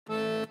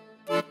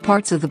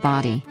Parts of the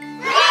body.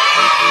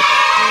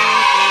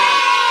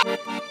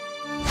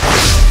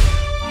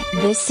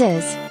 This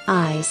is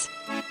eyes.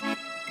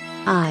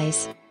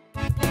 Eyes.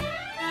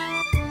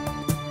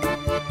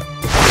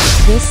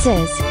 This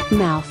is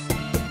mouth.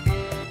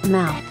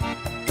 Mouth.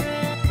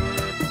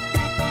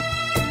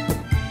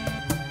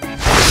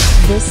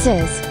 This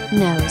is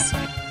nose.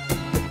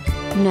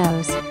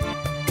 Nose.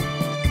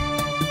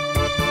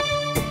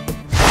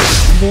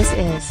 This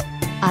is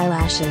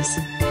eyelashes.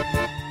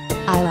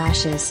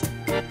 Eyelashes.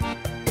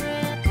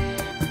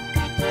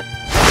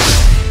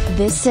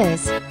 This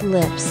is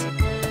lips.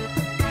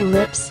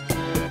 Lips.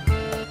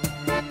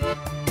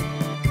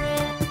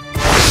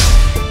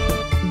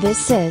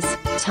 This is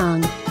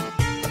tongue.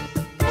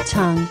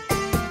 Tongue.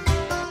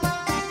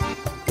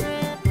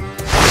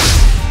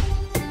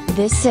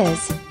 This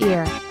is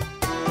ear.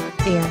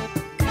 Ear.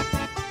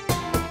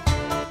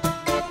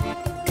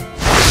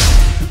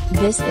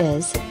 This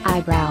is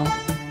eyebrow.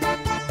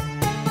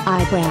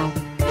 Eyebrow.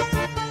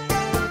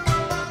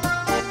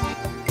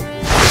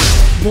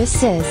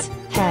 This is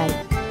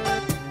head.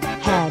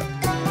 Head.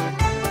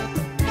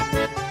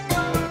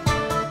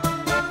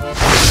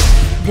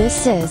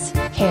 This is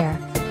hair.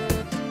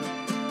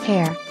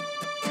 Hair.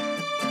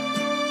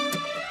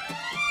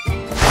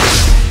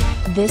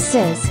 This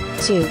is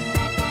tooth.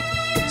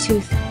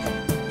 Tooth.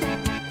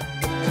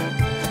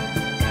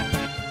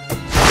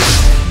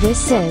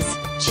 This is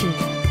cheek.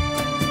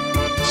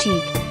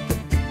 Cheek.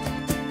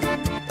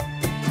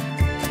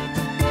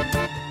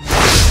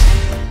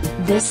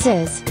 This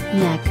is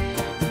neck.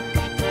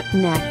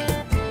 Neck.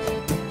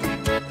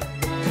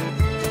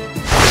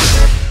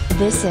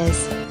 This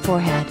is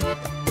forehead.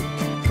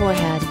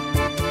 Forehead.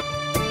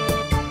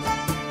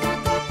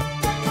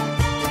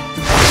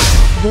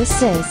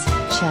 This is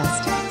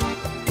chest.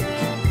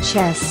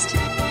 Chest.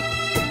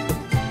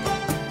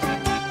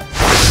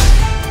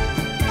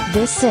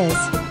 This is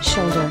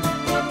shoulder.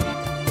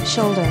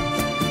 Shoulder.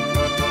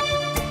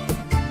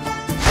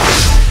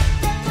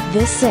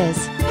 This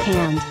is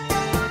hand.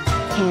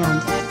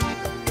 Hand.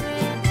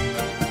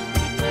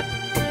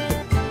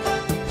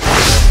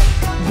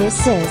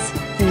 This is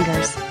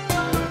fingers.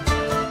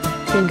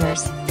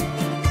 Fingers.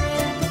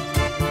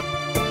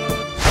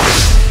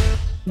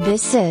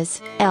 This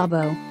is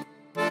elbow.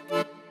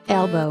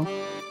 Elbow.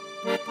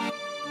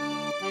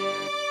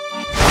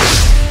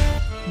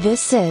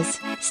 This is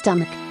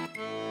stomach.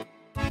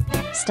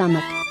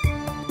 Stomach.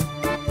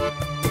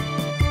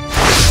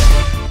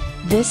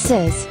 This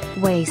is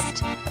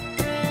waist.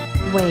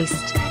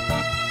 Waist.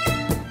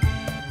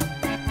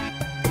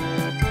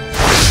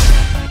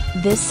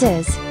 This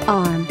is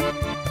arm.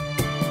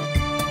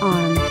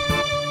 Arm.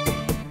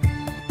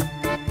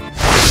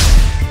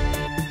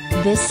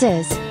 This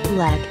is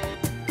leg.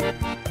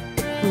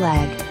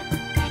 Leg.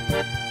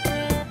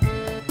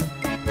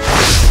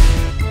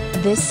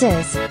 This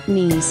is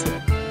knees.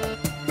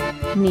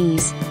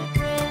 Knees.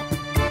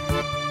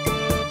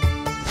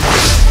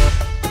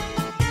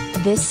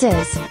 This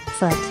is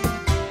foot.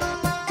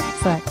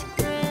 Foot.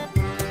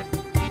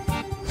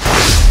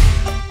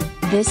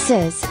 This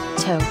is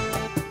toe.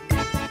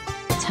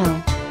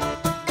 Toe.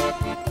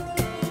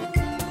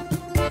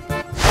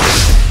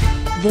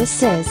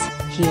 This is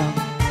heel.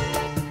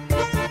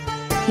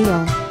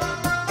 Heel.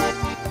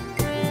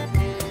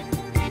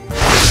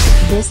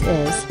 This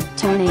is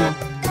toenail.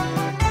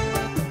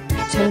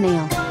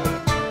 Toenail.